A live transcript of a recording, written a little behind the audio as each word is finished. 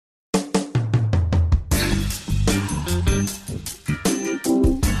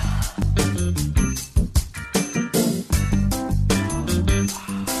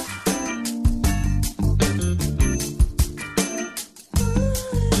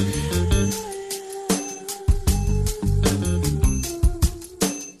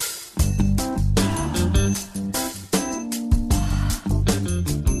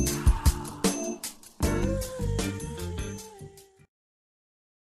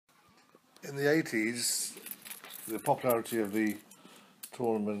In the 80s, the popularity of the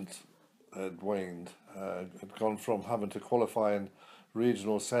tournament had waned. Had gone from having to qualify in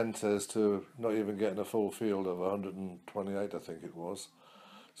regional centres to not even getting a full field of 128, I think it was.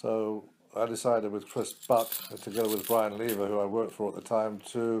 So I decided with Chris Buck, together with Brian Lever, who I worked for at the time,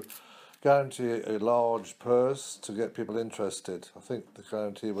 to guarantee a large purse to get people interested. I think the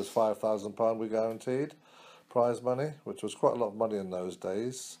guarantee was £5,000 we guaranteed, prize money, which was quite a lot of money in those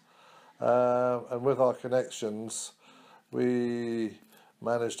days. And with our connections, we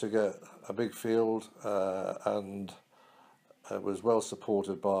managed to get a big field, and it was well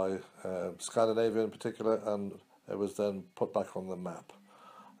supported by Scandinavia in particular, and it was then put back on the map.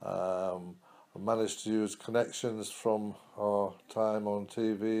 I managed to use connections from our time on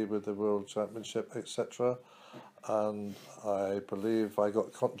TV with the World Championship, etc. And I believe I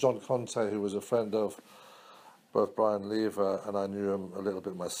got John Conte, who was a friend of both Brian Lever, and I knew him a little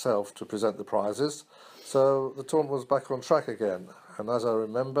bit myself, to present the prizes. So the tournament was back on track again. And as I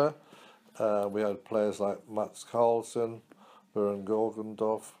remember, we had players like Mats Carlsen, Goran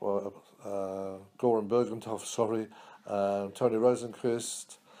Bergenthoff, Tony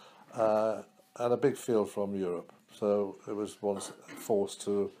Rosenqvist, and a big field from Europe. So it was once forced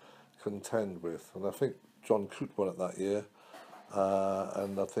to contend with. And I think John Coote won it that year,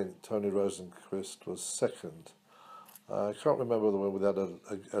 and I think Tony Rosenqvist was second. I can't remember whether we had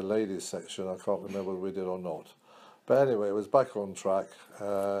a ladies section. I can't remember whether we did or not. But anyway, it was back on track,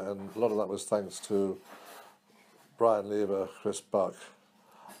 and a lot of that was thanks to Brian Lever, Chris Buck.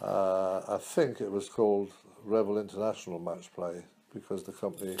 I think it was called Revel International Matchplay, because the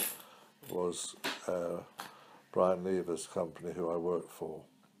company was Brian Lever's company, who I worked for.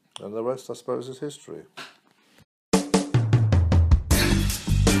 And the rest, I suppose, is history.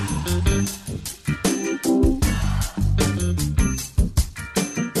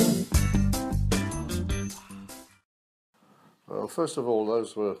 Well, first of all,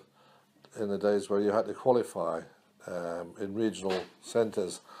 those were in the days where you had to qualify in regional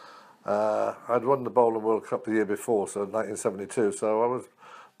centres. I'd won the Bowling World Cup the year before, so 1972, so I was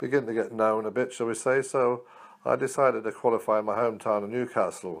beginning to get known a bit, shall we say, so I decided to qualify in my hometown of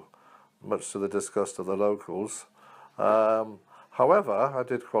Newcastle, much to the disgust of the locals. However, I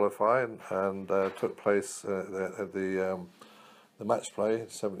did qualify and took place at the Matchplay in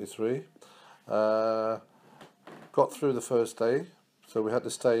 73. Got through the first day, so we had to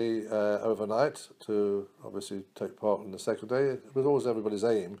stay overnight to obviously take part in the second day. It was always everybody's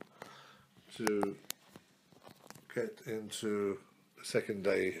aim to get into the second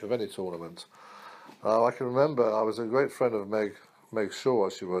day of any tournament. I can remember I was a great friend of Meg Shaw,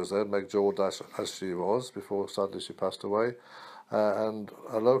 as she was then, Meg Jordash as she was, before sadly she passed away, and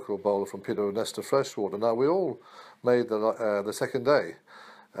a local bowler from Peterborough, Nesta Freshwater. Now we all made the second day,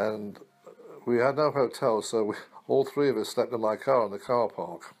 and we had no hotel, so all three of us slept in my car in the car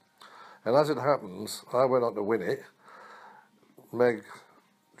park. And as it happens, I went on to win it. Meg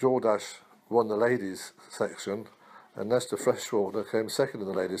Jordash won the ladies section, and Nesta Freshwater came second in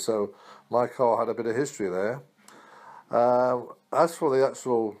the ladies, so my car had a bit of history there. As for the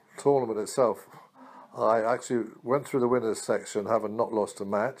actual tournament itself, I actually went through the winners section having not lost a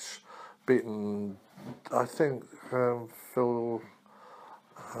match, beaten, I think, Phil...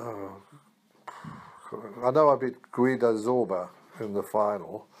 I know I beat Guida Zorba in the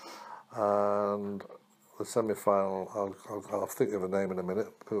final, and the semi-final, I'll think of a name in a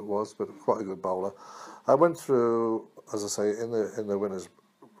minute who it was, but quite a good bowler. I went through, as I say, in the winners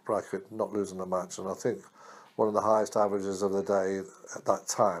bracket, not losing a match, and I think one of the highest averages of the day at that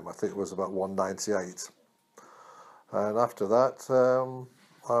time, I think it was about 198. And after that,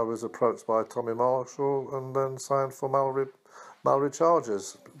 I was approached by Tommy Marshall and then signed for Mallory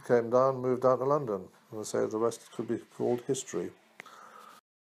Chargers. Came down, moved down to London, and I say the rest could be called history.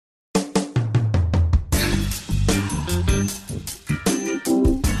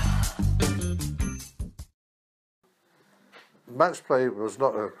 Matchplay was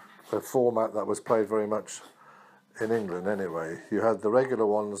not a format that was played very much in England anyway. You had the regular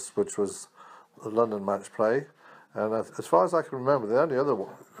ones, which was the London Matchplay, and as far as I can remember, the only other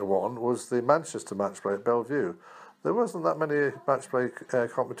one was the Manchester Matchplay at Bellevue. There wasn't that many matchplay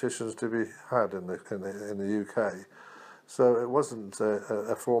competitions to be had in the UK, so it wasn't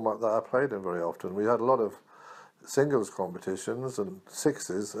a format that I played in very often. We had a lot of singles competitions and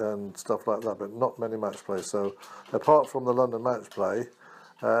sixes and stuff like that, but not many match plays. So apart from the London match play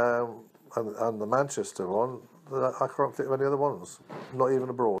and the Manchester one, I can't think of any other ones, not even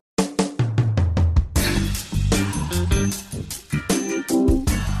abroad.